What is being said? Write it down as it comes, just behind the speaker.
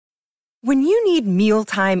When you need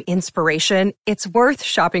mealtime inspiration, it's worth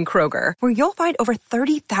shopping Kroger, where you'll find over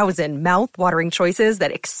 30,000 mouth-watering choices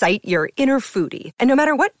that excite your inner foodie. And no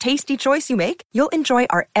matter what tasty choice you make, you'll enjoy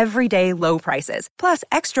our everyday low prices, plus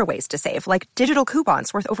extra ways to save, like digital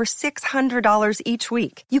coupons worth over $600 each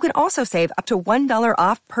week. You can also save up to $1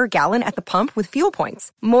 off per gallon at the pump with fuel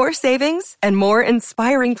points. More savings and more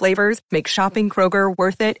inspiring flavors make shopping Kroger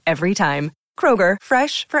worth it every time. Kroger,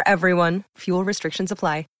 fresh for everyone. Fuel restrictions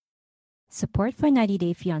apply. Support for 90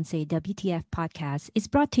 Day Fiancé WTF podcast is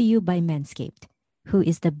brought to you by Manscaped, who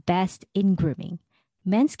is the best in grooming.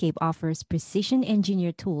 Manscaped offers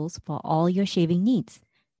precision-engineered tools for all your shaving needs.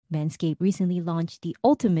 Manscaped recently launched the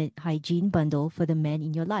ultimate hygiene bundle for the men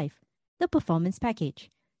in your life, the Performance Package.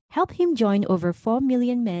 Help him join over 4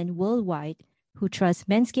 million men worldwide who trust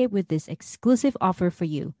Manscaped with this exclusive offer for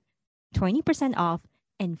you. 20% off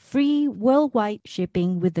and free worldwide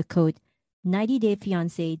shipping with the code 90 Day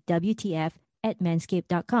Fiancé WTF at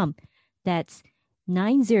manscaped.com. That's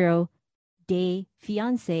 90 Day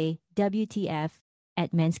Fiancé WTF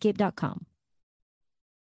at manscaped.com.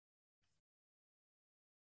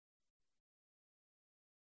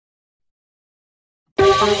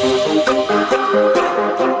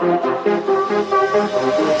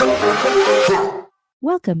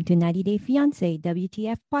 Welcome to 90 Day Fiancé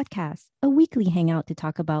WTF podcast, a weekly hangout to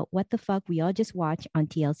talk about what the fuck we all just watched on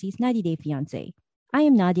TLC's 90 Day Fiancé. I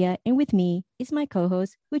am Nadia, and with me is my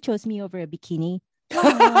co-host who chose me over a bikini.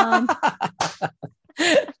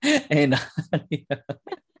 Hey, Nadia.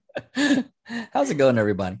 How's it going,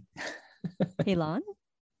 everybody? Hey, Lon.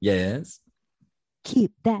 Yes.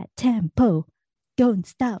 Keep that tempo. Don't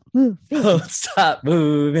stop moving. Don't stop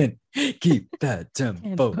moving. Keep that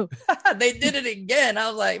tempo. They did it again. I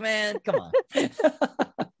was like, man, come on. Do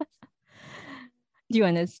you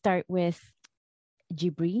want to start with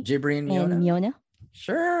Jibri and Miona?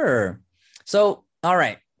 Sure. So, all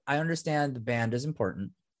right. I understand the band is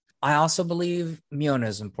important. I also believe Miona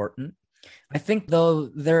is important. I think, though,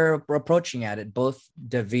 they're approaching at it, both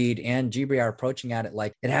David and Jibri are approaching at it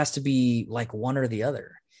like it has to be like one or the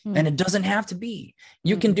other. And it doesn't have to be.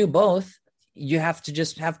 You can do both. You have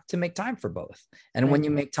to make time for both. And when you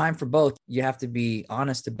make time for both, you have to be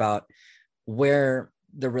honest about where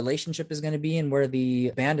the relationship is going to be and where the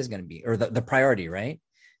band is going to be, or the priority, right?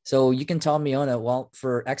 So you can tell Miona, well,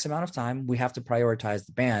 for X amount of time, we have to prioritize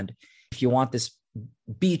the band. If you want this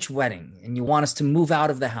beach wedding and you want us to move out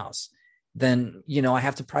of the house, then, I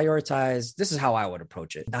have to prioritize. This is how I would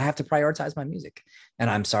approach it. I have to prioritize my music. And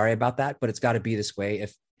I'm sorry about that, but it's got to be this way.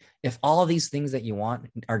 If all of these things that you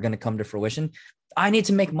want are going to come to fruition, I need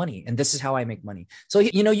to make money. And this is how I make money. So,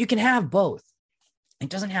 you can have both. It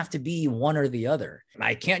doesn't have to be one or the other.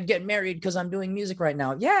 I can't get married because I'm doing music right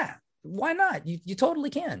now. Yeah, why not? You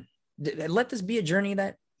totally can. Let this be a journey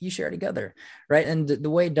that you share together, right? And the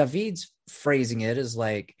way David's phrasing it is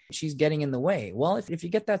like, she's getting in the way. Well, if you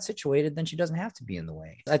get that situated, then she doesn't have to be in the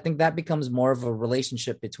way. I think that becomes more of a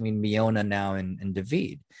relationship between Miona now and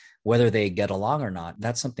David. Whether they get along or not,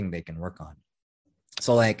 that's something they can work on.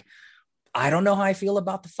 So, I don't know how I feel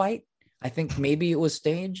about the fight. I think maybe it was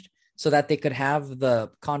staged so that they could have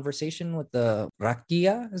the conversation with the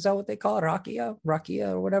Rakia. Is that what they call it? Rakia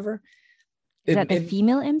or whatever. Is that the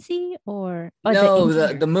female MC or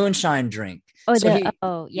no, the moonshine drink? Oh, so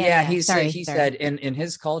he said in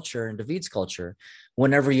his culture, in David's culture,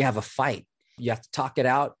 whenever you have a fight, you have to talk it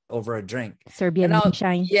out over a drink. Serbian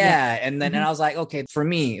moonshine. Yeah. And then and I was like, okay, for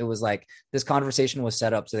me, it was like this conversation was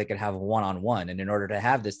set up so they could have a one-on-one. And in order to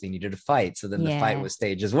have this, they needed a fight. So then the fight was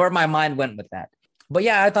staged, is where my mind went with that. But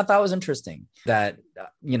yeah, I thought that was interesting that,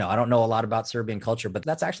 I don't know a lot about Serbian culture, but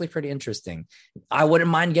that's actually pretty interesting. I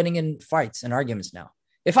wouldn't mind getting in fights and arguments now.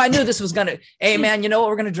 If I knew this was going to, hey man, you know what?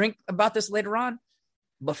 We're going to drink about this later on.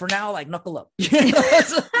 But for now, knuckle up.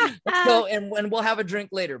 Let's go and we'll have a drink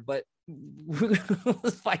later. But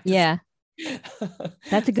let's fight. Yeah.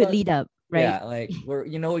 That's a good lead up, right?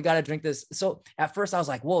 Yeah. We got to drink this. So at first I was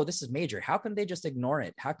like, whoa, this is major. How can they just ignore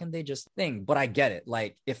it? How can they just think? But I get it.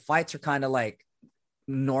 Like, if fights are kind of like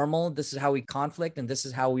normal, this is how we conflict and this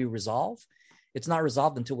is how we resolve. It's not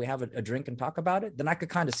resolved until we have a drink and talk about it. Then I could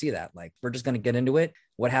kind of see that. Like, we're just going to get into it.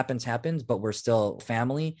 What happens, but we're still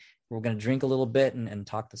family. We're going to drink a little bit and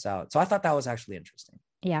talk this out. So I thought that was actually interesting.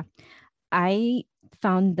 Yeah. I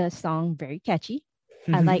found the song very catchy.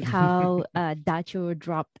 I like how Dacho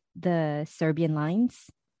dropped the Serbian lines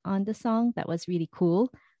on the song. That was really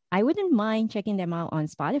cool. I wouldn't mind checking them out on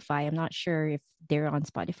Spotify. I'm not sure if they're on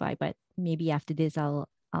Spotify, but maybe after this, I'll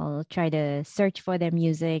try to search for their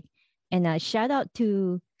music. And shout out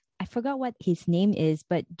to, I forgot what his name is,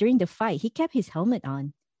 but during the fight, he kept his helmet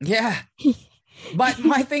on. Yeah. But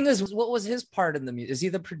my thing is, what was his part in the music? Is he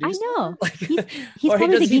the producer? I know. Like, He's or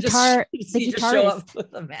probably does the he just- guitar, does the he just show guitarist. up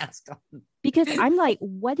with a mask on? Because I'm like,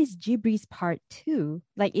 what is Jibri's part too?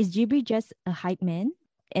 Like, is Jibri just a hype man?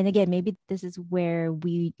 And again, maybe this is where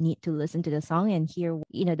we need to listen to the song and hear,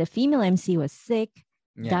 the female MC was sick.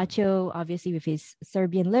 Yeah. Dacho, obviously, with his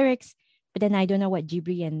Serbian lyrics. But then I don't know what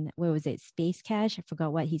Jibri and what was it, Space Cash? I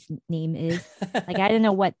forgot what his name is. Like, I don't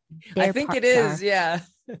know what their I think it parts is. are. Yeah.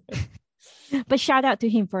 But shout out to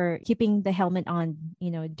him for keeping the helmet on,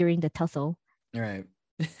 during the tussle. Right.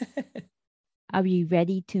 Are we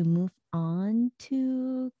ready to move on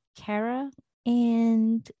to Kara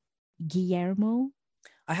and Guillermo?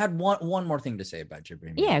 I had one more thing to say about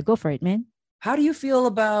Jibri. Yeah, go for it, man. How do you feel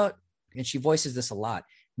about, and she voices this a lot,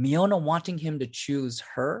 Miona wanting him to choose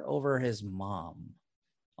her over his mom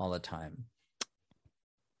all the time?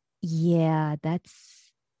 Yeah,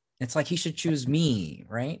 It's like he should choose me,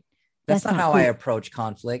 right? That's not not how I cool. approach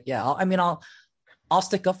conflict. Yeah, I'll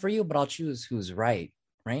stick up for you, but I'll choose who's right,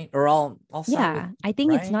 or I'll side Yeah, with, I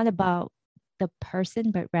think it's right? not about the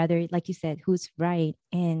person, but rather, like you said, who's right.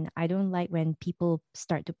 And I don't like when people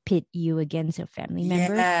start to pit you against a family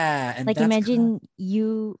member. Yeah, and Like, that's imagine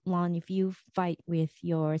you, Lon, if you fight with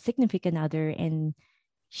your significant other and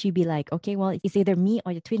she'd be like, okay, well, it's either me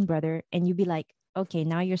or your twin brother. And you'd be like, okay,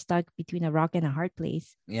 now you're stuck between a rock and a hard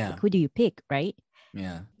place. yeah, Like, who do you pick, right?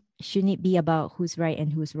 yeah, Shouldn't it be about who's right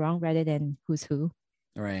and who's wrong rather than who's who?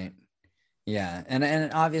 right, yeah,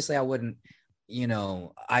 and obviously I wouldn't,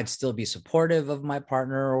 I'd still be supportive of my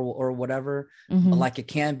partner or whatever, Mhm. but like it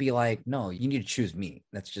can be like, no, you need to choose me.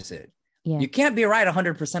 That's just it. Yeah. You can't be right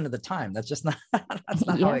 100% of the time. That's just not that's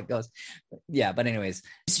not how Yeah. it goes. Yeah, but anyways,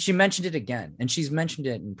 she mentioned it again, and she's mentioned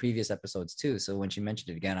it in previous episodes too. So when she mentioned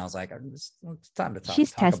it again, I was like, it's time to talk.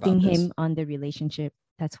 She's talk testing about this. him on the relationship.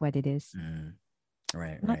 That's what it is.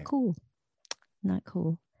 Right, Not right. cool. Not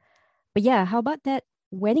cool. But yeah, how about that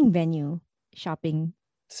wedding venue shopping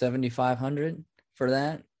 7,500 for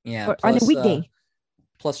that. Yeah, or on a weekday?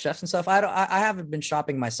 Plus chefs and stuff. I haven't been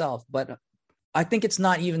shopping myself, but I think it's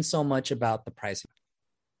not even so much about the pricing.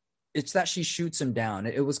 It's that she shoots him down.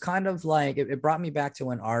 It was kind of like it brought me back to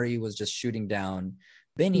when Ari was just shooting down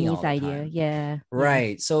Benny all Benny's the idea. time. Yeah.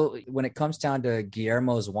 Right. So when it comes down to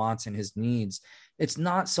Guillermo's wants and his needs, it's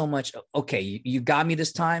not so much, okay, you got me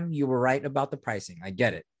this time. You were right about the pricing. I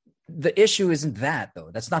get it. The issue isn't that,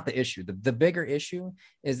 though. That's not the issue. The bigger issue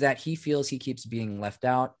is that he feels he keeps being left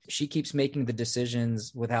out. She keeps making the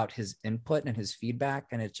decisions without his input and his feedback.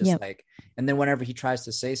 And it's just like, and then whenever he tries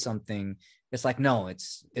to say something, it's like, no,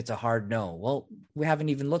 it's a hard no. Well, we haven't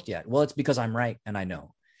even looked yet. Well, it's because I'm right and I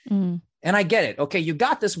know. Mm. And I get it. Okay, you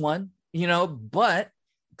got this one, but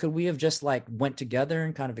could we have just like went together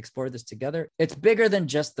and kind of explored this together? It's bigger than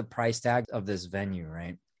just the price tag of this venue,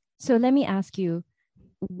 right? So let me ask you,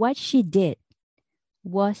 what she did,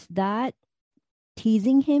 was that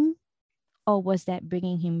teasing him or was that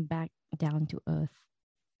bringing him back down to earth?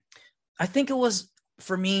 I think it was,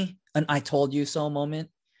 for me, an I told you so moment.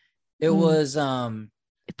 It was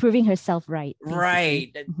proving herself right. Basically.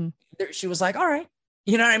 Right. Mm-hmm. She was like, all right.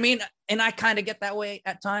 You know what I mean? And I kind of get that way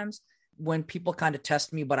at times when people kind of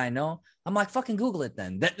test me, but I know, I'm like, fucking Google it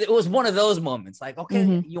then. It was one of those moments like,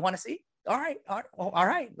 okay, you want to see? All right. All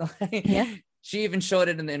right. Yeah. She even showed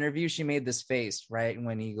it in the interview. She made this face, right? And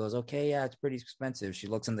when he goes, okay, yeah, it's pretty expensive. She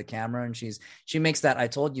looks in the camera and she makes that I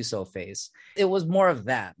told you so face. It was more of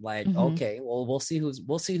that, like, okay, well, we'll see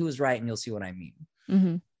who's right and you'll see what I mean.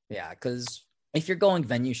 Mm-hmm. Yeah, because if you're going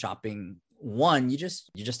venue shopping, you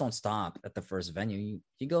just don't stop at the first venue.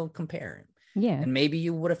 You go compare. Yeah. And maybe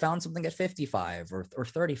you would have found something at 55 or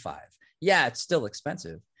 35. Yeah, it's still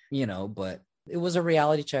expensive, but it was a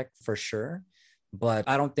reality check for sure. But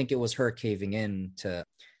I don't think it was her caving in to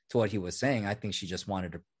what he was saying. I think she just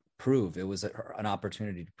wanted to prove it was an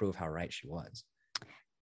opportunity to prove how right she was.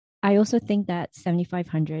 I also think that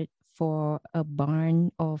 7,500 for a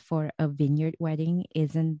barn or for a vineyard wedding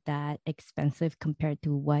isn't that expensive compared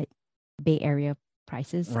to what Bay Area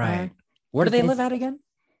prices are. Where do they live at again?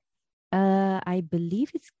 I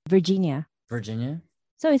believe it's Virginia. Virginia.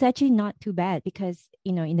 So it's actually not too bad because,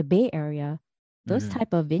 in the Bay Area, those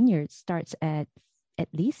type of vineyards starts at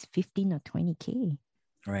least 15 or 20K.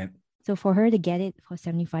 Right. So for her to get it for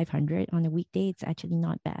 7,500 on a weekday, it's actually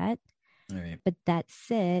not bad. Right. But that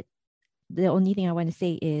said, the only thing I want to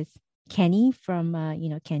say is Kenny from,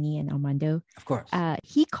 Kenny and Armando. Of course.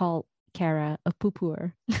 He called Kara a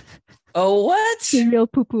poo-pooer. Oh, what? Serial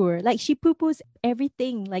poo-pooer. Like she poo-poos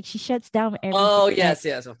everything. Like she shuts down everything. Oh, yes,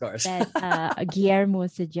 of course. That Guillermo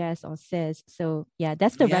suggests or says. So yeah,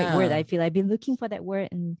 that's the right word. I feel I've been looking for that word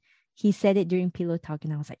and he said it during pillow talk,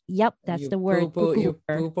 and I was like, "Yep, that's You the word." poo-poo, you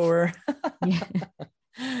Poo-pooer. poo-pooer. Yeah.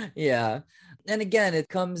 Yeah. And again, it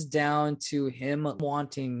comes down to him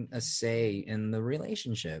wanting a say in the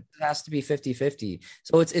relationship. It has to be 50-50.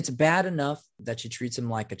 So it's bad enough that she treats him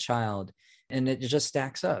like a child, and it just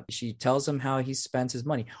stacks up. She tells him how he spends his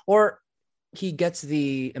money, or he gets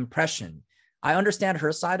the impression. I understand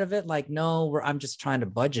her side of it. Like, no, I'm just trying to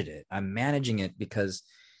budget it. I'm managing it because,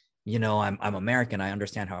 I'm American. I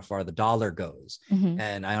understand how far the dollar goes, Mhm.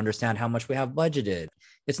 and I understand how much we have budgeted.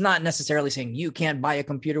 It's not necessarily saying you can't buy a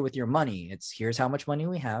computer with your money. It's here's how much money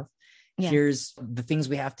we have. Yeah. Here's the things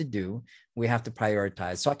we have to do. We have to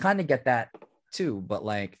prioritize. So I kind of get that too. But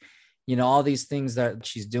like, all these things that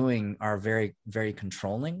she's doing are very, very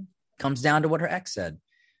controlling. Comes down to what her ex said,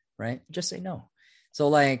 right? Just say no. So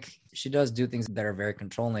like, she does do things that are very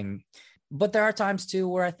controlling. But there are times too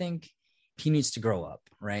where I think he needs to grow up,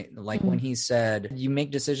 right? Like when he said, you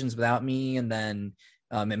make decisions without me, and then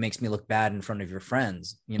it makes me look bad in front of your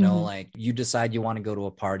friends. Like you decide you want to go to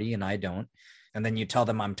a party and I don't. And then you tell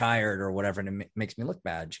them I'm tired or whatever, and it makes me look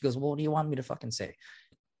bad. She goes, well, what do you want me to fucking say?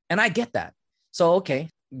 And I get that. So, okay,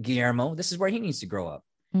 Guillermo, this is where he needs to grow up.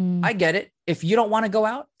 I get it. If you don't want to go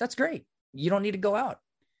out, that's great. You don't need to go out.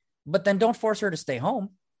 But then don't force her to stay home.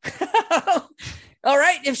 All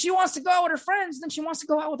right. If she wants to go out with her friends, then she wants to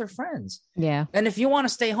go out with her friends. Yeah. And if you want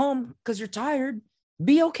to stay home because you're tired,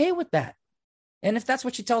 be okay with that. And if that's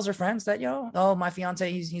what she tells her friends, that, oh, my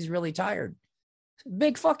fiance, he's really tired.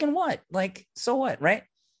 Big fucking what? Like, so what, right?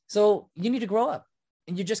 So you need to grow up.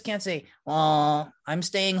 And you just can't say, oh, I'm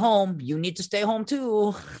staying home. You need to stay home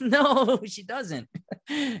too. No, she doesn't.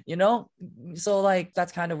 So like,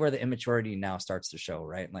 that's kind of where the immaturity now starts to show,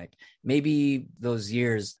 right? Like maybe those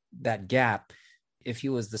years, that gap, if he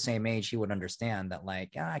was the same age, he would understand that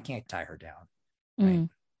like, I can't tie her down. Right?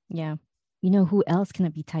 Yeah. Who else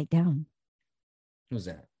cannot be tied down? Who's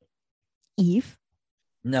that? Eve?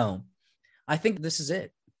 No, I think this is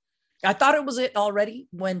it. I thought it was it already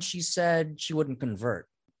when she said she wouldn't convert,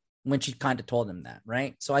 when she kind of told him that,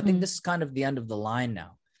 right? So I think this is kind of the end of the line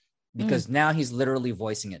now, because now he's literally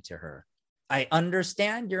voicing it to her. I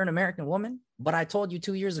understand you're an American woman, but I told you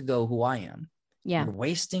 2 years ago who I am. Yeah. You're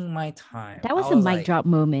wasting my time. That was a mic drop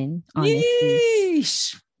moment, honestly.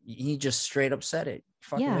 Yeesh. He just straight up said it.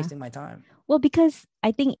 Fucking wasting my time. Well, because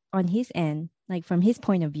I think on his end, like from his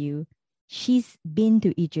point of view, she's been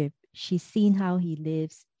to Egypt. She's seen how he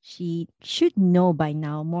lives. She should know by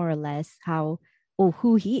now, more or less,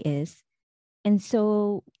 who he is. And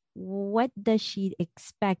so what does she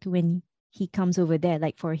expect when he comes over there?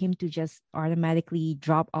 Like for him to just automatically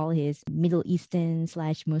drop all his Middle Eastern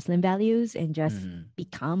 / Muslim values and just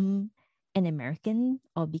become an American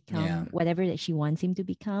or become whatever that she wants him to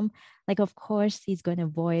become. Like, of course, he's going to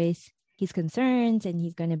voice his concerns and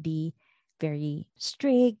he's going to be very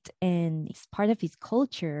strict, and it's part of his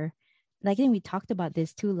culture. Like, I think we talked about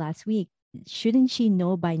this too last week. Shouldn't she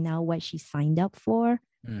know by now what she signed up for?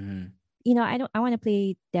 I want to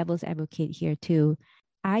play devil's advocate here too.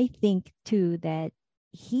 I think too that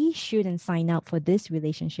he shouldn't sign up for this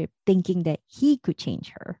relationship thinking that he could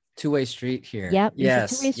change her. Two-way street here. Yep.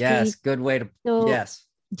 Yes. Good way to. So, yes.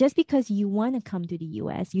 Just because you want to come to the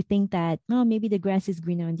US, you think that, maybe the grass is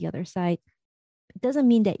greener on the other side. It doesn't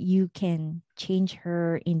mean that you can change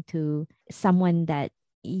her into someone that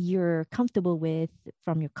you're comfortable with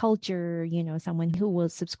from your culture, someone who will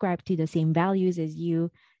subscribe to the same values as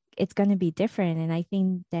you. It's going to be different. And I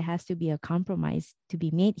think there has to be a compromise to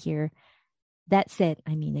be made here. That said,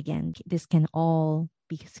 I mean, again, this can all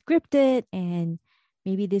be scripted, and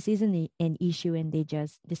maybe this isn't an issue and they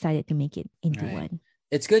just decided to make it into one.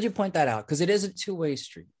 It's good you point that out, because it is a two-way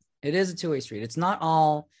street. It's not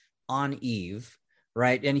all on Eve,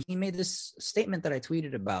 right? And he made this statement that I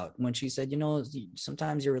tweeted about when she said,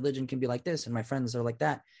 sometimes your religion can be like this and my friends are like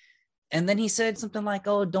that. And then he said something like,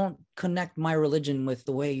 oh, don't connect my religion with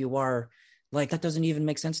the way you are. Like, that doesn't even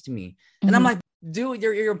make sense to me. And I'm like, dude,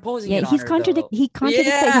 you're imposing it on her, he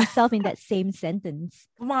contradicted himself in that same sentence.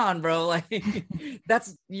 Come on, bro. Like,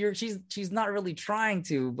 she's not really trying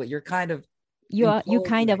to, but you're kind of. You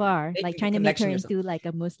kind of are like trying to make her into like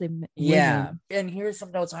a Muslim woman. And here's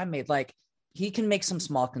some notes I made. Like, he can make some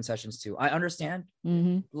small concessions too. I understand.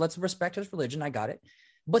 Let's respect his religion. I got it.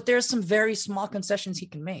 But there's some very small concessions he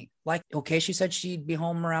can make. Like, okay, she said she'd be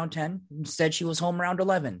home around 10. Instead, she was home around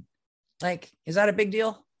 11. Like, is that a big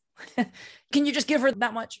deal? Can you just give her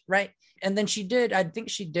that much? Right. And then I think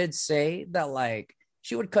she did say that, like,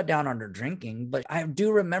 she would cut down on her drinking. But I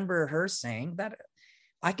do remember her saying that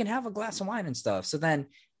I can have a glass of wine and stuff. So then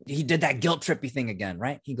he did that guilt trippy thing again,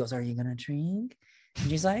 right? He goes, are you going to drink? And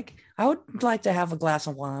she's like, I would like to have a glass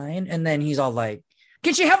of wine. And then he's all like,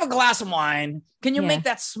 can she have a glass of wine? Can you make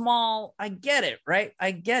that small? I get it, right?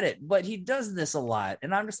 I get it. But he does this a lot.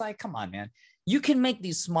 And I'm just like, come on, man. You can make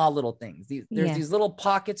these small little things. There's these little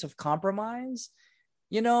pockets of compromise,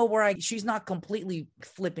 where she's not completely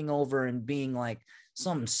flipping over and being like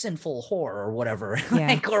some sinful whore or whatever,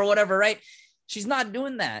 or whatever, right? She's not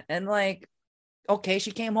doing that. And like, okay,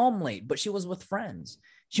 she came home late, but she was with friends.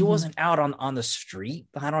 She wasn't out on the street,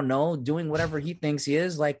 I don't know, doing whatever he thinks he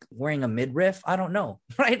is, like wearing a midriff. I don't know,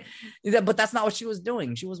 right? But that's not what she was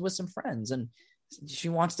doing. She was with some friends and she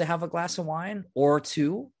wants to have a glass of wine or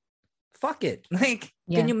two. Fuck it. Like,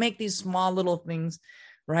 can you make these small little things,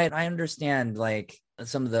 right? I understand like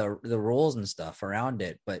some of the rules and stuff around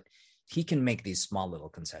it, but he can make these small little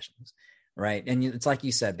concessions, right? And it's like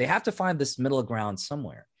you said, they have to find this middle ground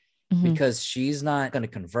somewhere because she's not going to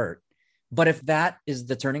convert. But if that is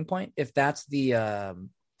the turning point, if that's the,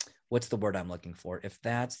 what's the word I'm looking for? If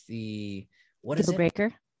that's the, deal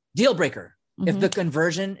breaker? Deal breaker. If the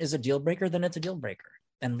conversion is a deal breaker, then it's a deal breaker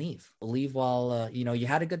and leave while, you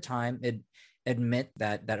had a good time. Admit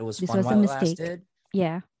that it was fun while it lasted.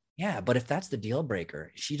 Yeah. Yeah. But if that's the deal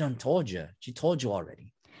breaker, she done told you. She told you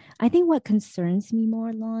already. I think what concerns me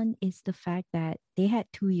more, Lon, is the fact that they had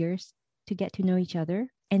 2 years to get to know each other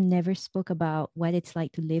and never spoke about what it's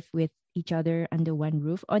like to live with each other under one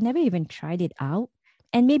roof or never even tried it out.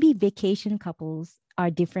 And maybe vacation couples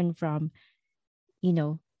are different from,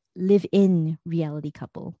 live-in reality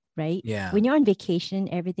couple, right? Yeah. When you're on vacation,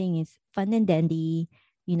 everything is fun and dandy,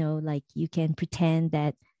 like you can pretend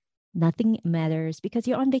that nothing matters because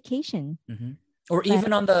you're on vacation. Or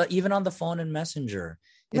even on the phone and messenger.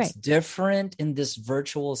 It's different in this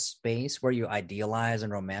virtual space where you idealize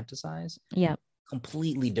and romanticize. Yeah.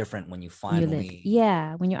 Completely different when you finally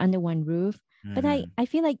when you're under one roof. But I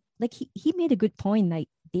feel like he made a good point. Like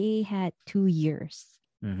they had 2 years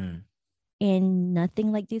and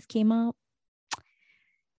nothing like this came out.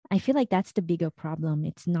 I feel like that's the bigger problem.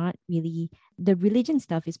 It's not really the religion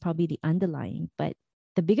stuff is probably the underlying, but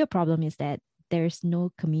the bigger problem is that there's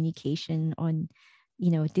no communication on,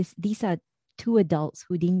 these are two adults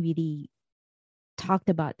who didn't really talk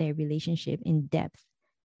about their relationship in depth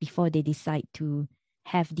before they decide to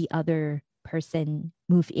have the other person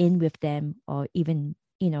move in with them or even,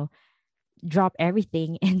 drop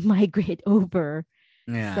everything and migrate over.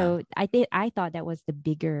 Yeah. So I thought that was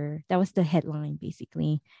the headline,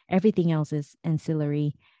 basically. Everything else is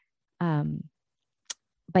ancillary.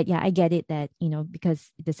 But yeah, I get it that,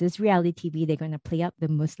 because this is reality TV, they're going to play up the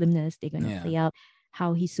Muslimness. They're going to play out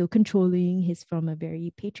how he's so controlling. He's from a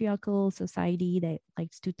very patriarchal society that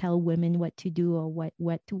likes to tell women what to do or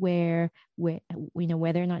what to wear,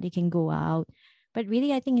 whether or not they can go out. But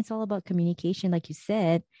really, I think it's all about communication. Like you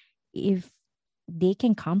said, if they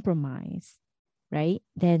can compromise, right,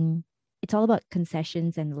 then it's all about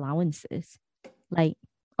concessions and allowances. Like,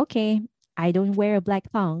 okay, I don't wear a black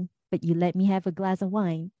thong, but you let me have a glass of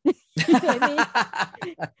wine. You know what I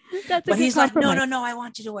mean? But he's compromise. Like, no, I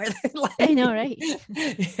want you to wear that. Like, I know, right?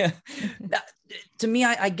 Yeah. To me,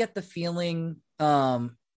 I get the feeling.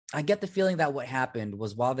 I get the feeling that what happened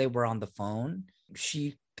was while they were on the phone,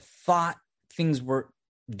 she thought things were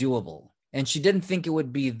doable, and she didn't think it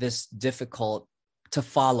would be this difficult to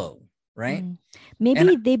follow. Right?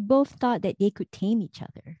 Maybe they both thought that they could tame each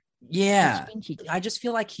other. Yeah. I just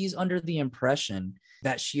feel like he's under the impression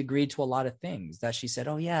that she agreed to a lot of things, that she said,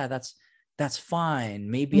 oh yeah, that's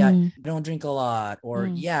fine. Maybe I don't drink a lot, or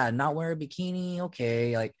not wear a bikini.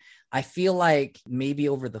 Okay. Like, I feel like maybe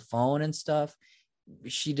over the phone and stuff,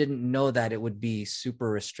 she didn't know that it would be super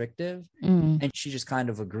restrictive. And she just kind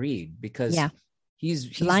of agreed because he's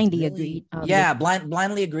blindly really, agreed.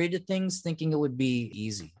 Blindly agreed to things thinking it would be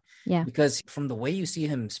easy. Yeah. Because from the way you see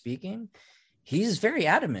him speaking, he's very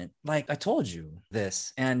adamant. Like, I told you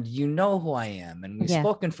this, and you know who I am, and we've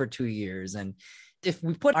spoken for 2 years. And if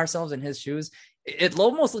we put ourselves in his shoes, it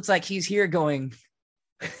almost looks like he's here going,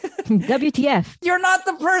 WTF? You're not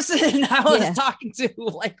the person I was talking to.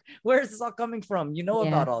 Like, where is this all coming from? You know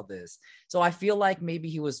about all this. So I feel like maybe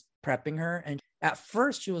he was prepping her. And at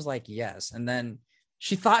first she was like, yes. And then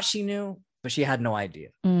she thought she knew, but she had no idea.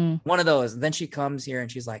 One of those. And then she comes here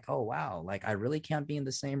and she's like, oh, wow, like I really can't be in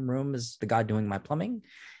the same room as the guy doing my plumbing,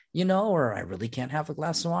 or I really can't have a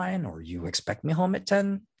glass of wine, or you expect me home at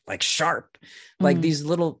 10, like sharp, like these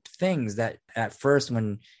little things that at first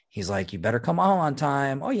when he's like, you better come home on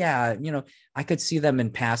time. Oh yeah. I could see them in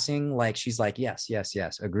passing. Like, she's like, yes,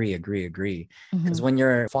 agree. Because when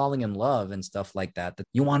you're falling in love and stuff like that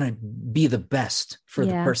you want to be the best for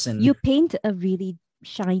the person. You paint a really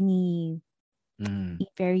shiny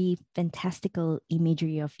very fantastical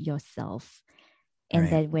imagery of yourself. And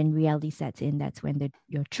then when reality sets in, that's when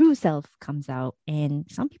your true self comes out. And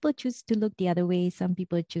some people choose to look the other way. Some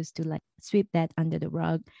people choose to like sweep that under the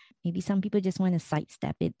rug. Maybe some people just want to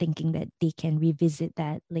sidestep it, thinking that they can revisit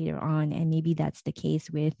that later on. And maybe that's the case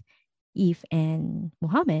with Eve and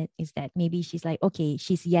Muhammad, is that maybe she's like, okay,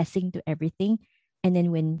 she's yesing to everything. And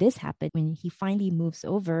then when this happened, when he finally moves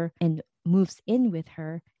over and moves in with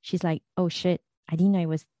her, she's like, oh shit, I didn't know it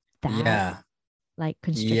was that like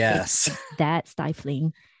constricted, that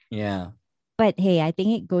stifling. Yeah. But hey, I think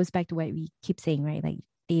it goes back to what we keep saying, right? Like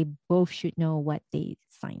they both should know what they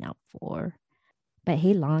sign up for. But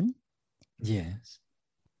hey, Lon. Yes.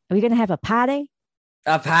 Are we going to have a party?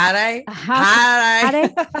 A party?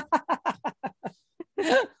 Party?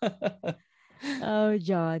 Oh,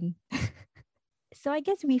 John. So I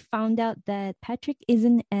guess we found out that Patrick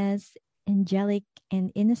isn't as angelic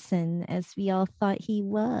and innocent as we all thought he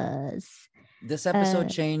was. This episode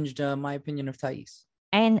changed my opinion of Thais.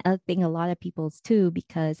 And I think a lot of people's too,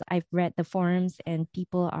 because I've read the forums and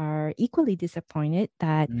people are equally disappointed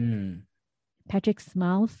that Patrick's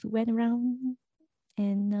mouth went around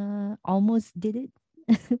and almost did it,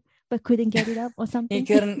 but couldn't get it up or something. He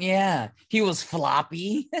couldn't, He was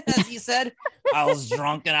floppy, as he said. I was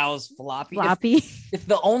drunk and I was floppy. If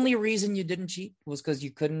the only reason you didn't cheat was because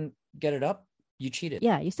you couldn't get it up, you cheated.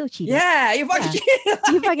 Yeah, you still cheated. Yeah, you fucking cheated.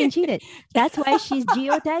 You fucking cheated. That's why she's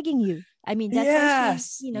geotagging you. I mean, that's why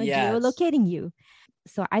she's, geolocating you.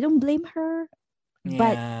 So I don't blame her.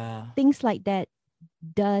 But things like that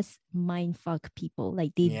does mindfuck people.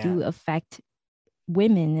 Like they do affect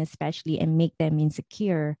women especially and make them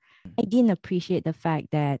insecure. I didn't appreciate the fact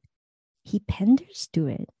that he panders to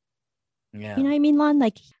it. Yeah. You know what I mean, Lon?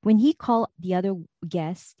 Like when he called the other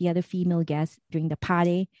guests, the other female guests during the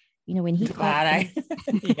party, you know, when he called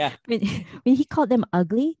them, when he called them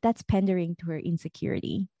ugly, that's pandering to her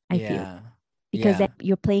insecurity, I feel. Because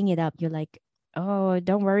you're playing it up. You're like, oh,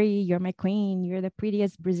 don't worry, you're my queen. You're the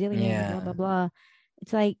prettiest Brazilian, blah, blah, blah.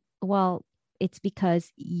 It's like, well, it's because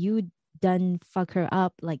you done fuck her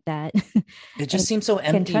up like that. It just seems so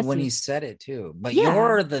empty when he said it too. But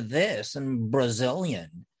you're the this and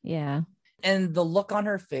Brazilian. Yeah. And the look on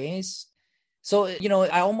her face. So, you know,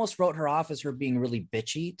 I almost wrote her off as her being really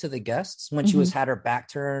bitchy to the guests when she had her back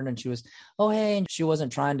turned and she was, oh, hey, and she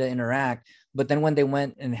wasn't trying to interact. But then when they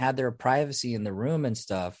went and had their privacy in the room and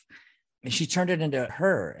stuff, she turned it into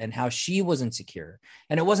her and how she was insecure.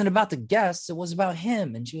 And it wasn't about the guests. It was about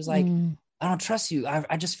him. And she was like, I don't trust you.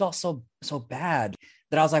 I just felt so bad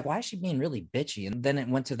that I was like, why is she being really bitchy? And then it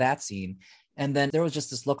went to that scene. And then there was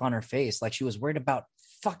just this look on her face. Like she was worried about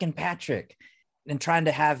fucking Patrick and trying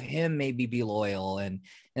to have him maybe be loyal. And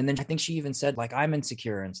then I think she even said like, I'm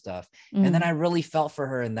insecure and stuff. And then I really felt for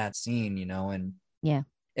her in that scene, you know, and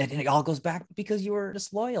and it all goes back because you were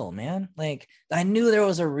disloyal, man. Like I knew there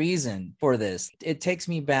was a reason for this. It takes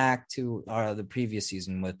me back to the previous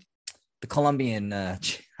season with the Colombian, all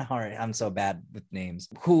right, I'm so bad with names,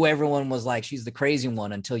 who everyone was like, she's the crazy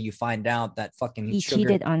one until you find out that fucking he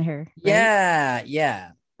cheated on her. Right?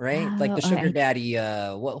 Yeah. Right. Oh, like the sugar daddy,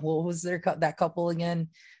 what was that couple again?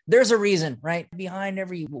 There's a reason, right? Behind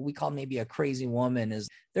every, what we call maybe a crazy woman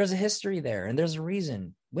there's a history there and there's a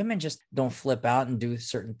reason. Women just don't flip out and do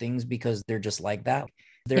certain things because they're just like that.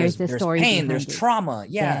 There's pain, there's trauma.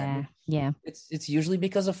 Yeah. It's usually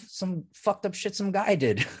because of some fucked up shit some guy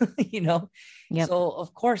did, you know? Yep. So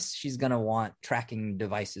of course she's going to want tracking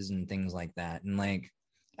devices and things like that. And like,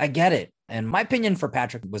 I get it. And my opinion for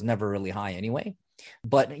Patrick was never really high anyway.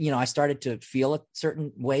 But, you know, I started to feel a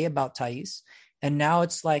certain way about Thais. And now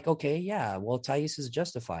it's like, okay, yeah, well, Thais is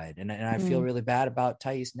justified. And I feel really bad about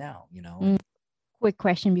Thais now, you know? Quick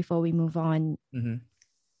question before we move on.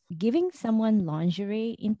 Giving someone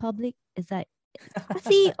lingerie in public, is that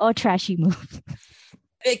classy or trashy move?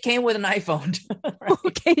 It came with an iPhone. Right?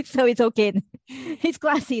 Okay, so it's okay. It's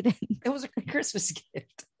classy then. It was a Christmas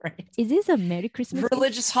gift, right? Is this a Merry Christmas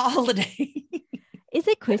religious holiday? Is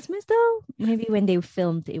it Christmas though? Maybe when they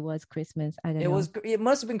filmed it was Christmas. I don't know. It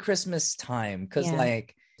must have been Christmas time because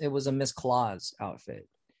like it was a Miss Claus outfit.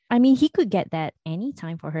 I mean, he could get that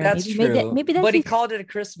anytime for her. That's true. Maybe that's he called it a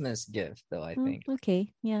Christmas gift though, I think.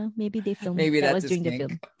 Okay. Yeah. Maybe they filmed maybe that was during the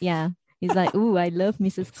film. Yeah. He's like, ooh, I love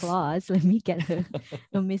Mrs. Claus. Let me get her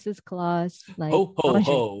a Mrs. Claus. Like, ho, ho,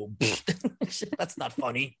 ho. That's not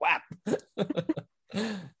funny. Whap.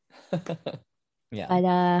 Yeah.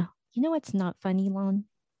 But you know what's not funny, Lon?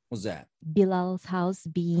 What's that? Bilal's house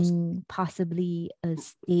being possibly a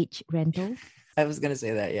stage rental. I was gonna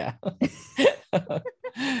say that, yeah.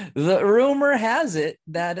 the rumor has it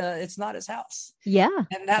that it's not his house. Yeah.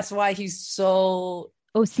 And that's why he's so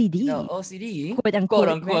OCD, OCD, quote quote unquote,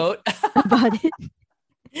 unquote, right? About it.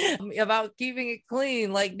 about keeping it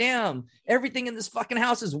clean. Like, damn, everything in this fucking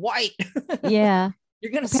house is white. Yeah.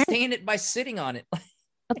 You're gonna stain it by sitting on it.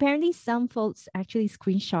 Apparently, some folks actually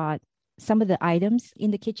screenshot some of the items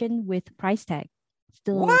in the kitchen with price tag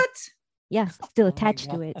still, What? yeah, still Oh my attached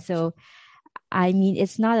to it. gosh. So, I mean,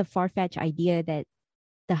 it's not a far-fetched idea that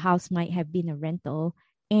the house might have been a rental.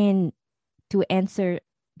 And to answer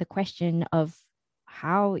the question of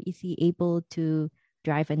how is he able to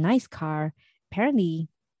drive a nice car, apparently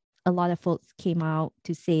a lot of folks came out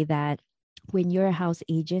to say that when you're a house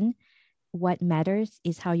agent, what matters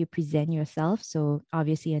is how you present yourself. So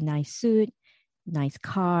obviously a nice suit, nice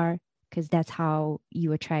car, because that's how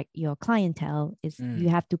you attract your clientele is you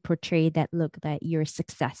have to portray that look that you're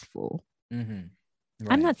successful. Mm-hmm. I'm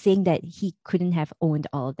Right. not saying that he couldn't have owned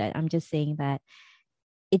all of that. I'm just saying that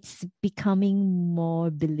it's becoming more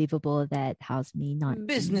believable that house may not be.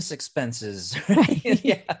 Business expenses. Right.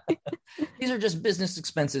 Yeah. These are just business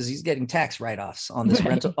expenses. He's getting tax write-offs on this Right.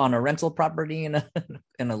 rental, on a rental property and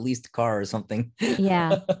a leased car or something.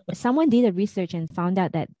 Yeah. Someone did a research and found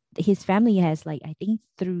out that his family has like I think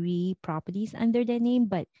 3 properties under their name,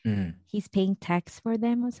 but Mhm. he's paying tax for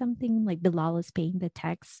them or something. Like Bilal is paying the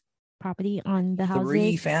tax property on the houses.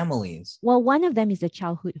 3 families. Well, one of them is a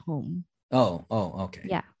childhood home. Oh, okay.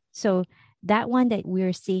 Yeah. So that one that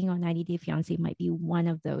we're seeing on 90 Day Fiancé might be one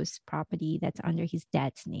of those property that's under his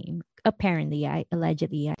dad's name. Apparently,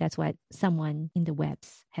 allegedly, that's what someone in the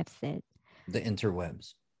webs have said. The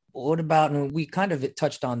interwebs. What about, and we kind of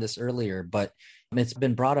touched on this earlier, but it's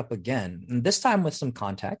been brought up again, and this time with some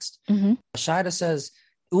context. Mm-hmm. Shida says,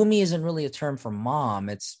 Umi isn't really a term for mom,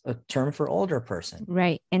 it's a term for older person.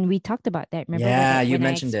 Right. And we talked about that. Remember? Yeah, you when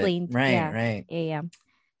mentioned I explained, it. Right, yeah, right. Yeah.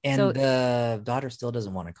 And So- the daughter still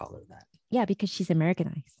doesn't want to call her that. Yeah, because she's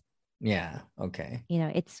Americanized. Yeah, okay. You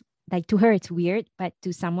know, it's like to her, it's weird, but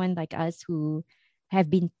to someone like us who have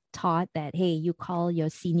been taught that, hey, you call your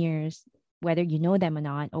seniors, whether you know them or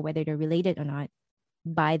not, or whether they're related or not,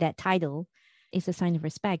 by that title, is a sign of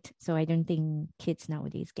respect. So I don't think kids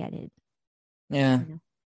nowadays get it. Yeah. You know?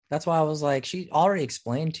 That's why I was like, she already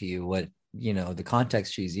explained to you what, the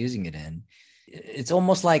context she's using it in. It's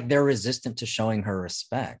almost like they're resistant to showing her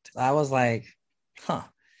respect. I was like,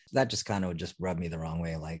 that just kind of just rubbed me the wrong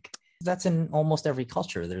way. Like, that's in almost every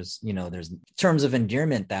culture. There's terms of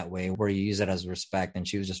endearment that way where you use it as respect. And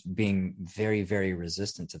she was just being very, very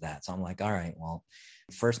resistant to that. So I'm like, all right, well,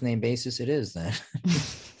 first name basis it is then.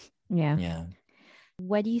 Yeah. Yeah.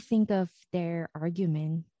 What do you think of their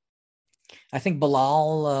argument? I think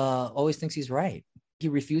Bilal always thinks he's right. He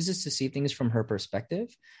refuses to see things from her perspective.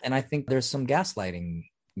 And I think there's some gaslighting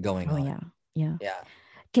going on. Yeah. Yeah.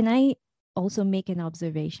 Can I also make an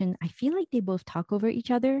observation? I feel like they both talk over each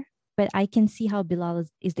other, but I can see how Bilal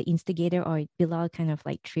is the instigator, or Bilal kind of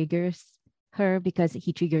like triggers her because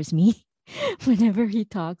he triggers me whenever he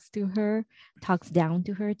talks down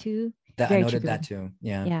to her too. I noted that too.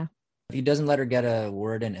 Yeah. Yeah. He doesn't let her get a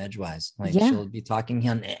word in edgewise. Like, Yeah. she'll be talking.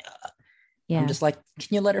 Yeah. I'm just like,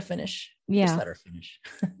 can you let her finish? Yeah. Just let her finish.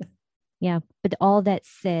 Yeah. But all that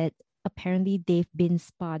said, apparently they've been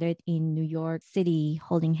spotted in New York City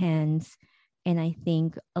holding hands. And I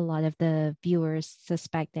think a lot of the viewers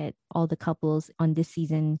suspect that all the couples on this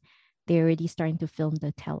season, they're already starting to film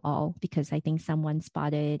the tell-all, because I think someone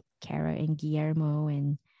spotted Cara and Guillermo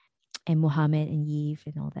and Mohammed and Yves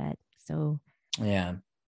and all that. So Yeah.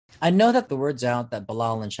 I know that the word's out that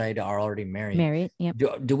Bilal and Shaida are already married. Yep.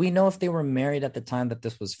 Do we know if they were married at the time that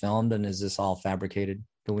this was filmed, and is this all fabricated?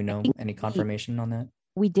 Do we know any confirmation on that?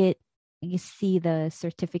 We did see the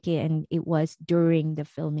certificate, and it was during the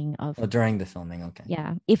filming of. Oh, during the filming. Okay.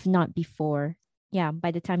 Yeah, if not before. Yeah,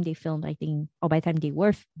 by the time they filmed, I think, or by the time they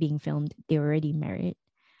were being filmed, they were already married.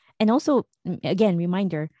 And also, again,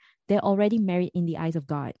 reminder, they're already married in the eyes of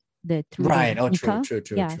God. Right. Oh, true.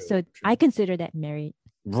 Yeah, so I consider that married.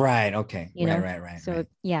 Right. Okay. Right. So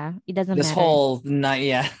yeah, it doesn't this matter. whole night.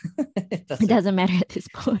 Yeah. It doesn't matter at this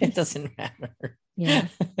point. It doesn't matter. Yeah.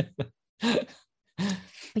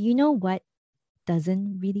 But you know what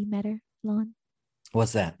doesn't really matter, Lon?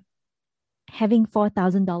 What's that? Having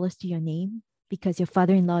 $4,000 to your name because your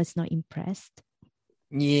father-in-law is not impressed.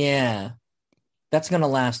 Yeah. That's going to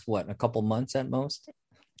last, what, a couple months at most?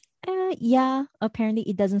 Yeah, apparently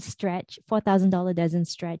it doesn't stretch. $4,000 doesn't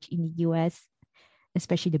stretch in the US,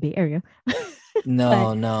 especially the Bay Area.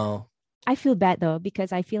 No. I feel bad though,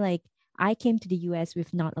 because I feel like I came to the US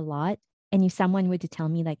with not a lot. And if someone were to tell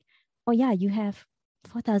me like, oh yeah, you have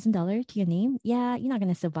 $4,000 to your name, yeah, you're not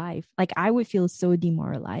gonna survive. Like I would feel so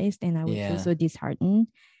demoralized and I would feel Yeah. so disheartened.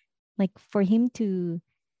 Like for him to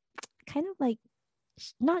kind of like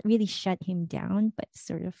not really shut him down, but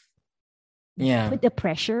sort of Yeah. put the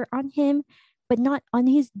pressure on him, but not on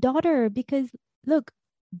his daughter. Because look,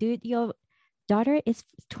 dude, your daughter is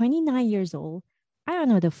 29 years old. I don't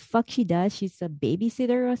know the fuck she does. She's a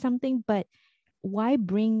babysitter or something, but why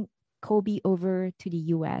bring Kobe over to the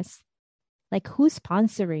US? Like who's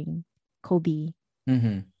sponsoring Kobe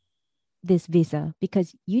Mm-hmm. this visa?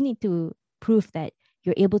 Because you need to prove that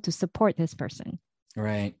you're able to support this person.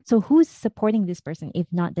 Right. So who's supporting this person if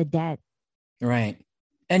not the dad? Right.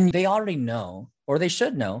 And they already know, or they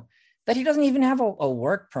should know, that he doesn't even have a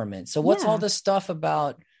work permit. So what's all Yeah. this stuff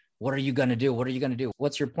about? What are you going to do? What are you going to do?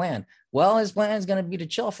 What's your plan? Well, his plan is going to be to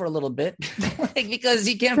chill for a little bit like, because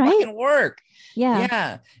he can't Right? fucking work. Yeah.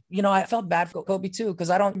 Yeah. You know, I felt bad for Kobe too,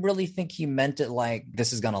 because I don't really think he meant it like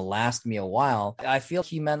this is going to last me a while. I feel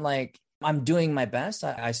he meant like, I'm doing my best.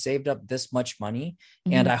 I saved up this much money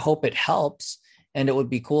and Mhm. I hope it helps. And it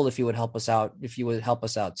would be cool if you would help us out, if you would help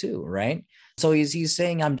us out too. Right. So he's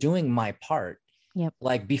saying, I'm doing my part. Yep.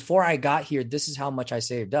 Like before I got here, this is how much I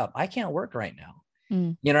saved up. I can't work right now.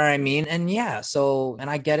 Mm. You know what I mean? And yeah, so, and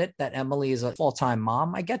I get it that Emily is a full-time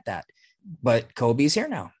mom. I get that. But Kobe's here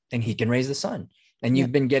now and he can raise the son. And you've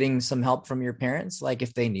Yep. been getting some help from your parents. Like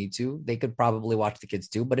if they need to, they could probably watch the kids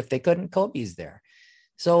too. But if they couldn't, Kobe's there.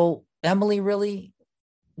 So Emily, really,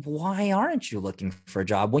 why aren't you looking for a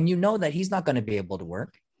job when you know that he's not going to be able to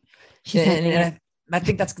work? She's not there. And I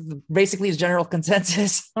think that's basically his general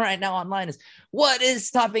consensus right now online is what is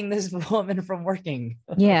stopping this woman from working?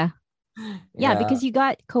 Yeah. Yeah, because you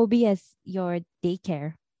got Kobe as your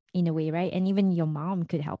daycare in a way, right? And even your mom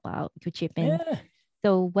could help out, could chip in. Yeah.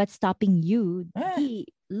 So what's stopping you, Yeah. the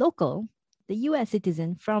local, the US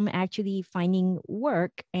citizen, from actually finding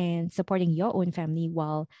work and supporting your own family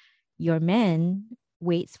while your man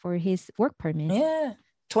waits for his work permit? Yeah.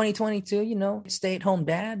 2022, you know, stay-at-home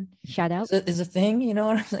dad Shout out. is a thing, you know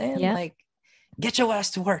what I'm saying? Yeah. Like, get your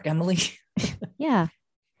ass to work, Emily. Yeah.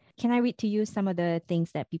 Can I read to you some of the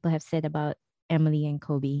things that people have said about Emily and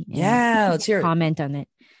Kobe? And Yeah, let's hear it. comment on it.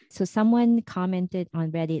 So someone commented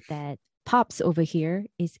on Reddit that Pops over here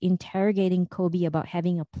is interrogating Kobe about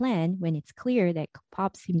having a plan when it's clear that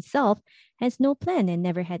Pops himself has no plan and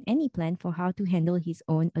never had any plan for how to handle his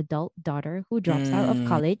own adult daughter who drops out of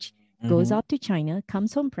college, goes Mhm. off to China,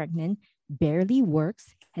 comes home pregnant, barely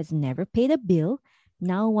works, has never paid a bill,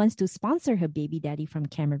 now wants to sponsor her baby daddy from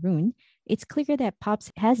Cameroon. It's clear that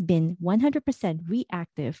Pops has been 100%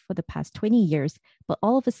 reactive for the past 20 years, but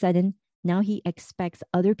all of a sudden, now he expects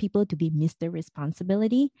other people to be Mr.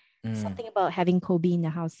 Responsibility. Something about having Kobe in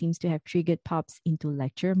the house seems to have triggered Pops into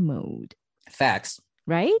lecture mode. Facts.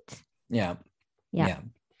 Right? Yeah. Yeah. Yeah.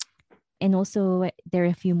 And also, there are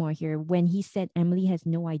a few more here. When he said Emily has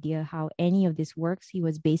no idea how any of this works, he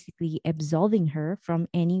was basically absolving her from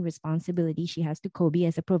any responsibility she has to Kobe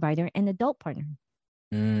as a provider and adult partner.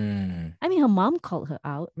 Mm. I mean, her mom called her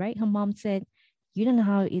out, right? Her mom said, you don't know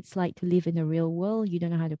how it's like to live in the real world. You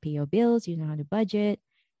don't know how to pay your bills. You don't know how to budget.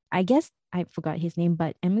 I guess I forgot his name,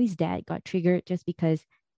 but Emily's dad got triggered just because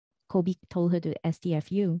Kobe told her to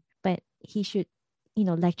STFU, but he should,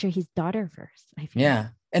 lecture his daughter first. I feel. Yeah.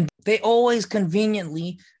 And they always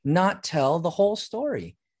conveniently not tell the whole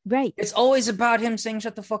story. Right. It's always about him saying,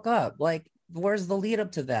 shut the fuck up. Like, where's the lead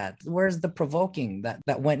up to that? Where's the provoking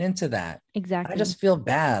that went into that? Exactly. I just feel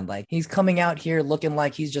bad. Like he's coming out here looking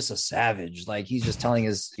like he's just a savage. Like he's just telling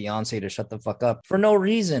his fiance to shut the fuck up for no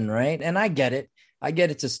reason. Right. And I get it. I get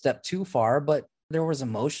it's a step too far, but there was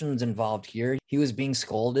emotions involved here. He was being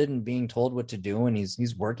scolded and being told what to do. And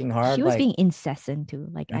he's working hard. She was being incessant too.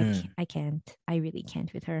 Like I can't. I really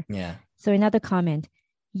can't with her. Yeah. So another comment.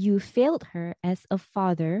 You failed her as a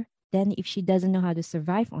father. Then if she doesn't know how to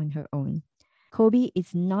survive on her own. Kobe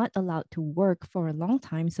is not allowed to work for a long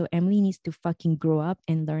time, so Emily needs to fucking grow up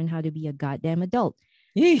and learn how to be a goddamn adult.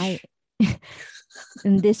 And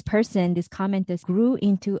this commenter grew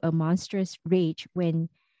into a monstrous rage when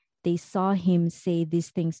they saw him say these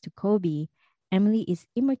things to Kobe. Emily is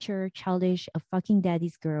immature, childish, a fucking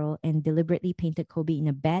daddy's girl, and deliberately painted Kobe in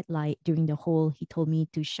a bad light during the whole "he told me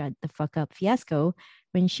to shut the fuck up" fiasco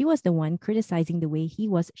when she was the one criticizing the way he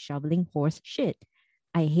was shoveling horse shit.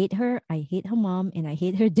 I hate her, I hate her mom, and I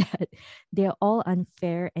hate her dad. They're all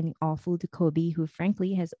unfair and awful to Kobe, who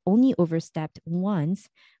frankly has only overstepped once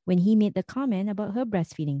when he made the comment about her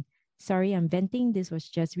breastfeeding. Sorry, I'm venting. This was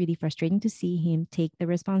just really frustrating to see him take the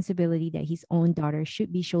responsibility that his own daughter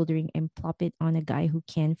should be shouldering and plop it on a guy who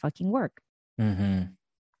can fucking work. Mm-hmm.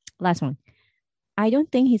 Last one. I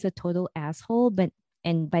don't think he's a total asshole, but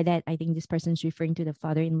And by that, I think this person's referring to the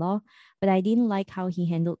father-in-law. But I didn't like how he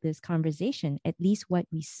handled this conversation. At least what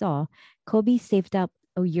we saw, Kobe saved up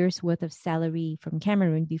a year's worth of salary from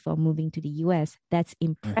Cameroon before moving to the US. That's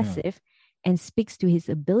impressive and speaks to his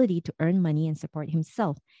ability to earn money and support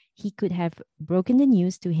himself. He could have broken the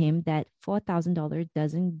news to him that $4,000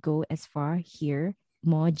 doesn't go as far here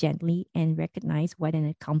more gently and recognize what an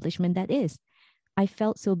accomplishment that is. I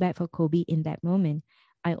felt so bad for Kobe in that moment.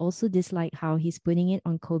 I also dislike how he's putting it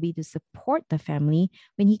on Kobe to support the family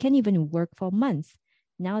when he can't even work for months.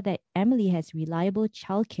 Now that Emily has reliable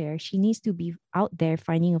childcare, she needs to be out there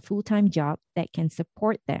finding a full-time job that can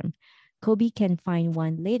support them. Kobe can find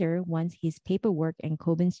one later once his paperwork and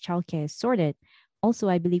Coben's childcare is sorted. Also,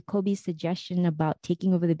 I believe Kobe's suggestion about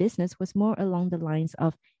taking over the business was more along the lines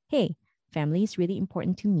of, hey, family is really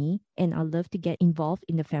important to me, and I'd love to get involved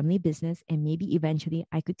in the family business, and maybe eventually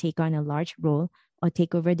I could take on a large role or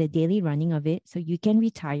take over the daily running of it so you can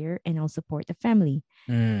retire and I'll support the family.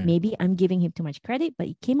 Maybe I'm giving him too much credit, but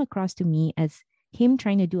it came across to me as him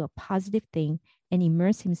trying to do a positive thing and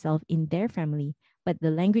immerse himself in their family, but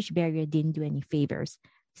the language barrier didn't do any favors.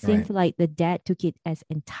 Seemed like the dad took it as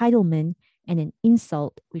entitlement and an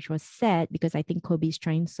insult, which was sad because I think Kobe's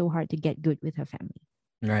trying so hard to get good with her family.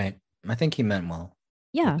 Right. I think he meant well.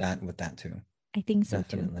 Yeah. With that too. I think so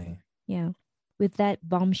Definitely. too. Yeah. With that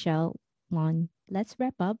bombshell, Lon, let's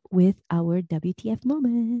wrap up with our WTF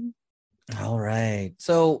moment. All right.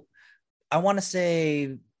 So I want to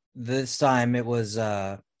say this time it was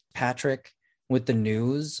Patrick with the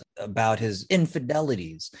news about his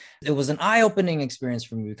infidelities. It was an eye-opening experience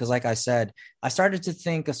for me because, like I said, I started to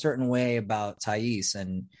think a certain way about Thais,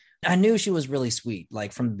 and I knew she was really sweet,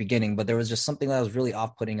 like from the beginning, but there was just something that was really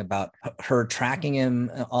off-putting about her tracking him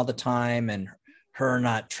all the time and her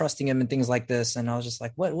not trusting him and things like this. And I was just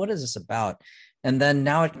like, what is this about? And then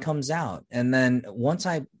now it comes out. And then once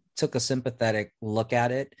I took a sympathetic look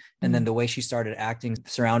at it, and then the way she started acting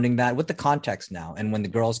surrounding that with the context now, and when the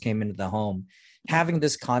girls came into the home, having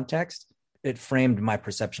this context, it framed my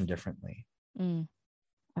perception differently. All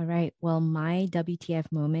right. Well, my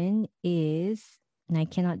WTF moment is, and I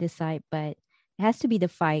cannot decide, but it has to be the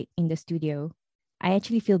fight in the studio. I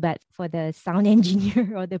actually feel bad for the sound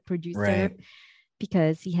engineer or the producer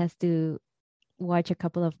because he has to watch a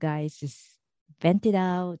couple of guys just vent it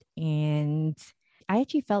out. And I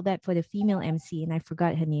actually felt bad for the female MC, and I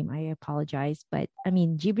forgot her name. I apologize. But I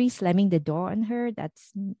mean, Jibri slamming the door on her,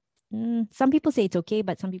 that's, some people say it's okay,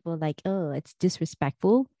 but some people are like, oh, it's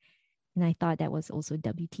disrespectful. And I thought that was also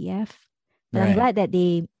WTF. But I'm glad that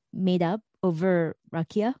they made up over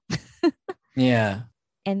Rakia. Yeah.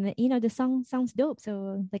 And, you know, the song sounds dope.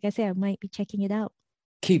 So, like I said, I might be checking it out.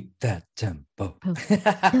 Keep that tempo.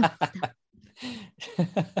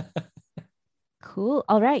 Cool.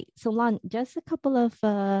 All right. So, Lon, just a couple of,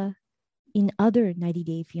 in other 90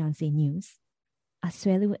 Day Fiancé news,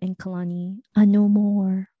 Asuelu and Kalani are no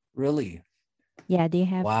more. Really? Yeah, they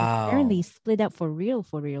have apparently split up for real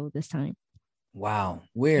this time. Wow.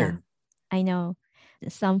 Weird. Yeah, I know.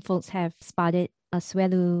 Some folks have spotted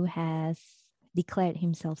Asuelu has declared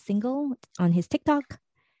himself single on his TikTok.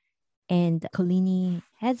 And Kalini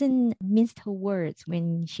hasn't minced her words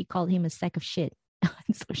when she called him a sack of shit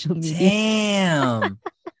on social media. Damn.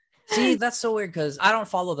 See, that's so weird because I don't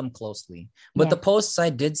follow them closely. But the posts I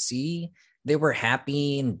did see, they were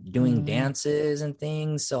happy and doing dances and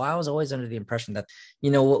things. So I was always under the impression that,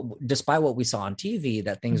 you know, despite what we saw on TV,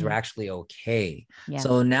 that things were actually okay. Yeah.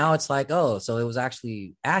 So now it's like, oh, so it was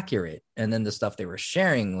actually accurate. And then the stuff they were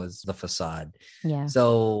sharing was the facade. Yeah.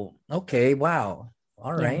 So, okay. Wow.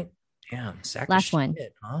 All right. Damn. Last one.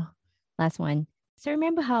 Shit, huh? Last one. So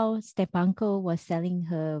remember how Stepanko was selling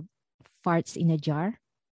her farts in a jar?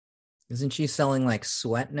 Isn't she selling like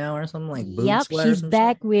sweat now or something, like boob sweat? She's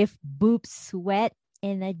back with boob sweat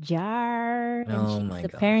in a jar. Oh my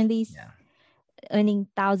god! Apparently earning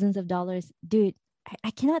thousands of dollars. Dude,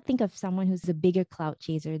 I cannot think of someone who's a bigger clout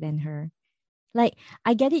chaser than her. Like,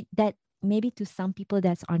 I get it that maybe to some people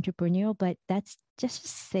that's entrepreneurial, but that's just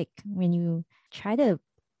sick when you try to.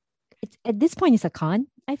 It's at this point it's a con.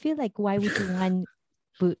 I feel like, why would you want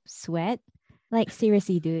boob sweat? Like,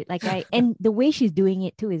 seriously, dude. Like, and the way she's doing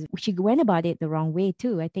it too is she went about it the wrong way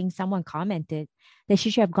too. I think someone commented that she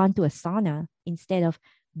should have gone to a sauna instead of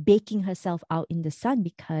baking herself out in the sun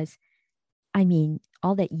because, I mean,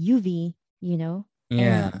 all that UV, you know.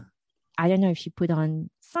 Yeah. And I don't know if she put on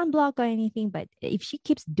sunblock or anything, but if she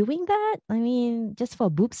keeps doing that, I mean, just for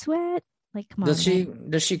boob sweat, like, come on.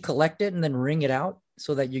 Does she collect it and then wring it out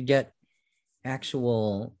so that you get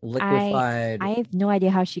actual I liquefied. I have no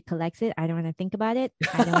idea how she collects it. I don't want to think about it.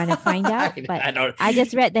 I don't want to find out. But I don't. I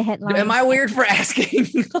just read the Am headlines. I weird for asking?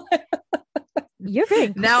 You're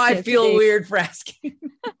very Now I inquisitive feel today. weird for asking.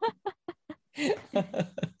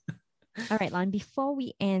 All right, Lon, before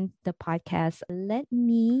we end the podcast, let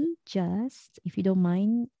me just, if you don't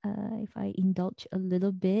mind, if I indulge a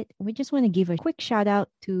little bit, we just want to give a quick shout out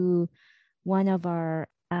to one of our,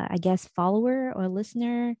 I guess, follower or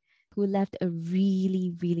listener who left a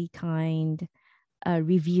really, really kind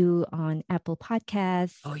review on Apple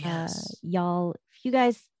Podcasts. Oh, yes. Y'all, if you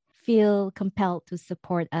guys feel compelled to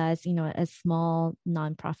support us, a small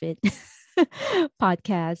nonprofit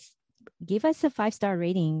podcast, give us a 5-star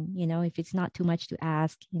rating, if it's not too much to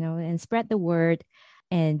ask, and spread the word.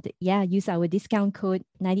 And yeah, use our discount code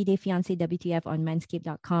 90 Day Fiance WTF on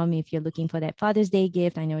manscaped.com if you're looking for that Father's Day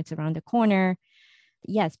gift. I know it's around the corner.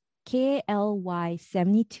 Yes,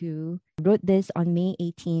 KLY72 wrote this on May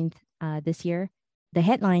 18th this year. The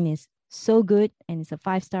headline is so good and it's a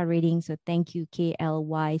 5-star rating. So thank you,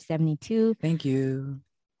 KLY72. Thank you.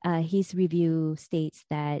 His review states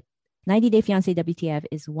that 90 Day Fiance WTF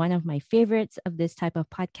is one of my favorites of this type of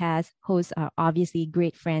podcast. Hosts are obviously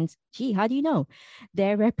great friends. Gee, how do you know?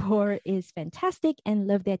 Their rapport is fantastic and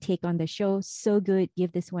love their take on the show. So good.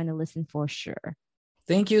 Give this one a listen for sure.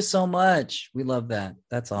 Thank you so much. We love that.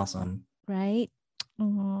 That's awesome. Right?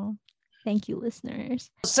 Oh, thank you, listeners.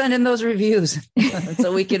 Send in those reviews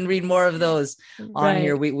so we can read more of those on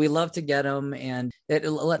here. Right. We love to get them, and it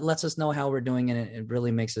lets us know how we're doing, and it really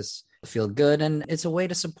makes us feel good. And it's a way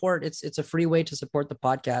to support. It's a free way to support the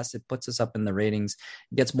podcast. It puts us up in the ratings,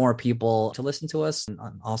 gets more people to listen to us, and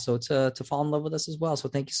also to fall in love with us as well. So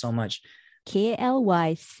thank you so much.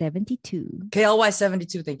 KLY72.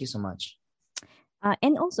 KLY72, thank you so much.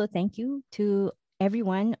 And also thank you to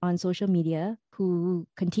everyone on social media who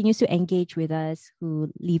continues to engage with us,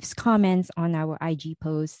 who leaves comments on our IG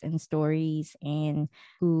posts and stories, and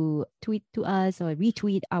who tweet to us or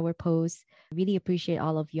retweet our posts. Really appreciate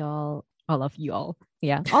all of y'all.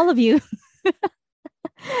 Yeah, all of you.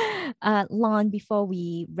 Lon, before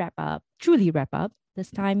we truly wrap up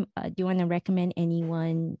this time, do you want to recommend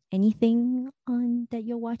anything on that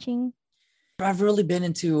you're watching? I've really been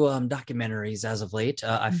into documentaries as of late.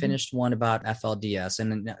 I finished one about FLDS,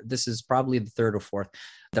 and this is probably the third or fourth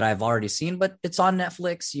that I've already seen, but it's on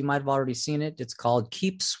Netflix. You might have already seen it. It's called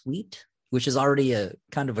Keep Sweet, which is already a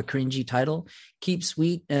kind of a cringy title. Keep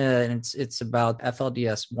Sweet, and it's about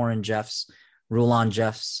FLDS, Warren Jeffs, Rulon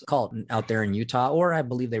Jeffs cult out there in Utah, or I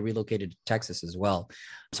believe they relocated to Texas as well.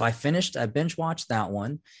 So I binge watched that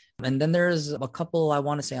one. And then there's a couple I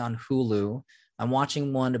want to say on Hulu. I'm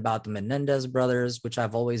watching one about the Menendez brothers, which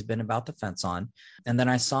I've always been about the fence on. And then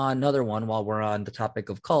I saw another one while we're on the topic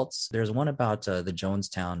of cults. There's one about the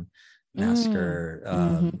Jonestown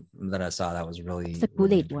massacre that I saw that was really... It's the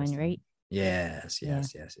Kool-Aid one, right? Yes.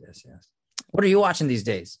 What are you watching these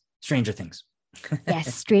days? Stranger Things.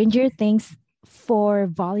 Yes, Stranger Things for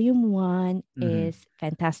Volume 1 is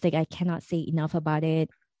fantastic. I cannot say enough about it.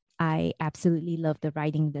 I absolutely love the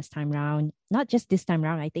writing this time around. Not just this time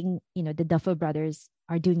around. I think, the Duffer Brothers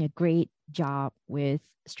are doing a great job with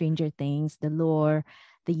Stranger Things, the lore,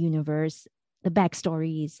 the universe, the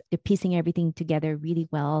backstories. They're piecing everything together really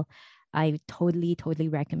well. I totally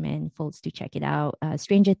recommend folks to check it out.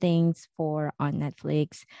 Stranger Things on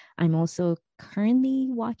Netflix. I'm also currently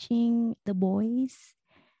watching The Boys,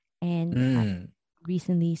 and I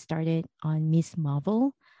recently started on Miss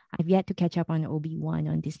Marvel. I've yet to catch up on Obi-Wan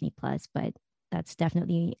on Disney Plus, but that's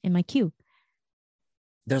definitely in my queue.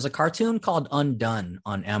 There's a cartoon called Undone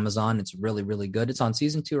on Amazon. It's really, really good. It's on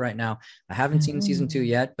season 2 right now. I haven't seen season 2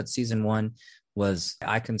 yet, but season 1 was,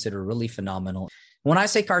 I consider, really phenomenal. When I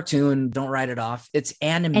say cartoon, don't write it off. It's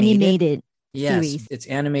animated. Yes, series. It's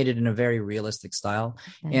animated in a very realistic style.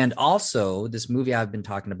 Nice. And also this movie I've been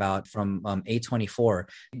talking about from A24,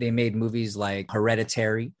 they made movies like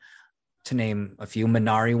Hereditary, to name a few.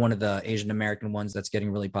 Minari, one of the Asian American ones that's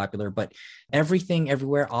getting really popular, but Everything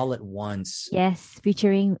Everywhere All at Once. Yes,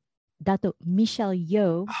 featuring Dato Michelle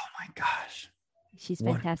Yeoh. Oh my gosh. She's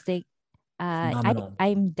fantastic.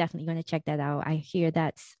 I'm definitely going to check that out. I hear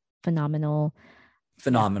that's phenomenal.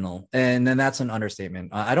 Phenomenal. Yeah. And then that's an understatement.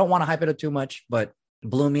 I don't want to hype it up too much, but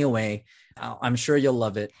blew me away. I'm sure you'll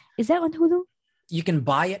love it. Is that on Hulu? You can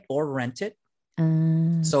buy it or rent it.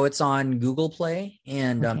 So it's on Google Play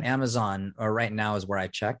and Okay. Amazon right now is where I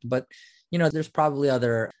checked. But, there's probably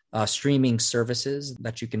other streaming services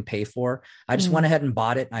that you can pay for. I just went ahead and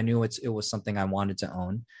bought it. I knew it was something I wanted to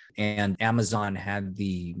own. And Amazon had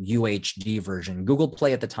the UHD version. Google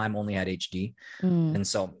Play at the time only had HD. And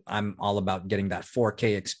so I'm all about getting that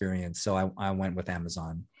 4K experience. So I went with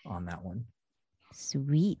Amazon on that one.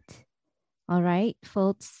 Sweet. All right,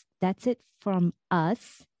 folks, that's it from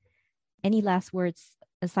us. Any last words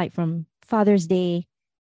aside from Father's Day?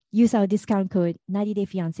 Use our discount code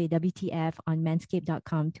 90dayfiance WTF on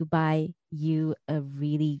manscaped.com to buy you a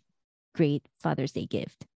really great Father's Day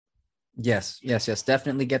gift. Yes.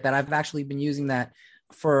 Definitely get that. I've actually been using that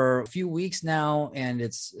for a few weeks now, and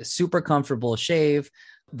it's a super comfortable shave.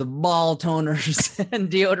 The ball toners and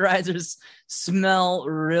deodorizers smell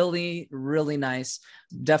really, really nice.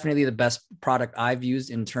 Definitely the best product I've used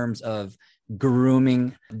in terms of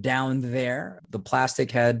grooming down there. The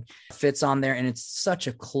plastic head fits on there, and it's such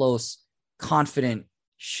a close, confident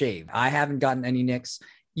shave. I haven't gotten any nicks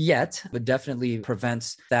yet, but definitely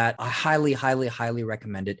prevents that. I highly, highly, highly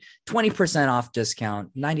recommend it. 20% off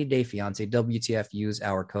discount, 90 Day Fiance, WTF. Use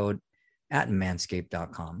our code at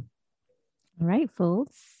manscaped.com. All right,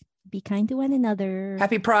 folks. Be kind to one another.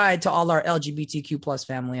 Happy Pride to all our LGBTQ plus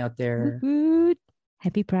family out there. Woot-woot.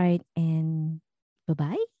 Happy Pride and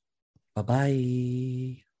bye-bye.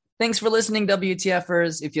 Bye-bye. Thanks for listening,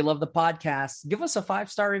 WTFers. If you love the podcast, give us a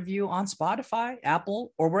 5-star review on Spotify,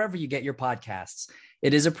 Apple, or wherever you get your podcasts.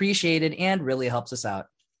 It is appreciated and really helps us out.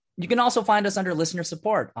 You can also find us under listener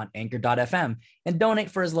support on anchor.fm and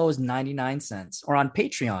donate for as low as 99 cents or on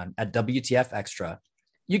Patreon at WTF Extra.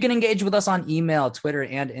 You can engage with us on email, Twitter,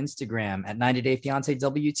 and Instagram at 90 Day Fiance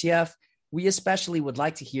WTF. We especially would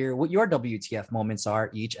like to hear what your WTF moments are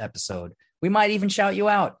each episode. We might even shout you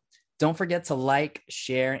out. Don't forget to like,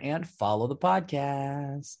 share, and follow the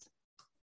podcast.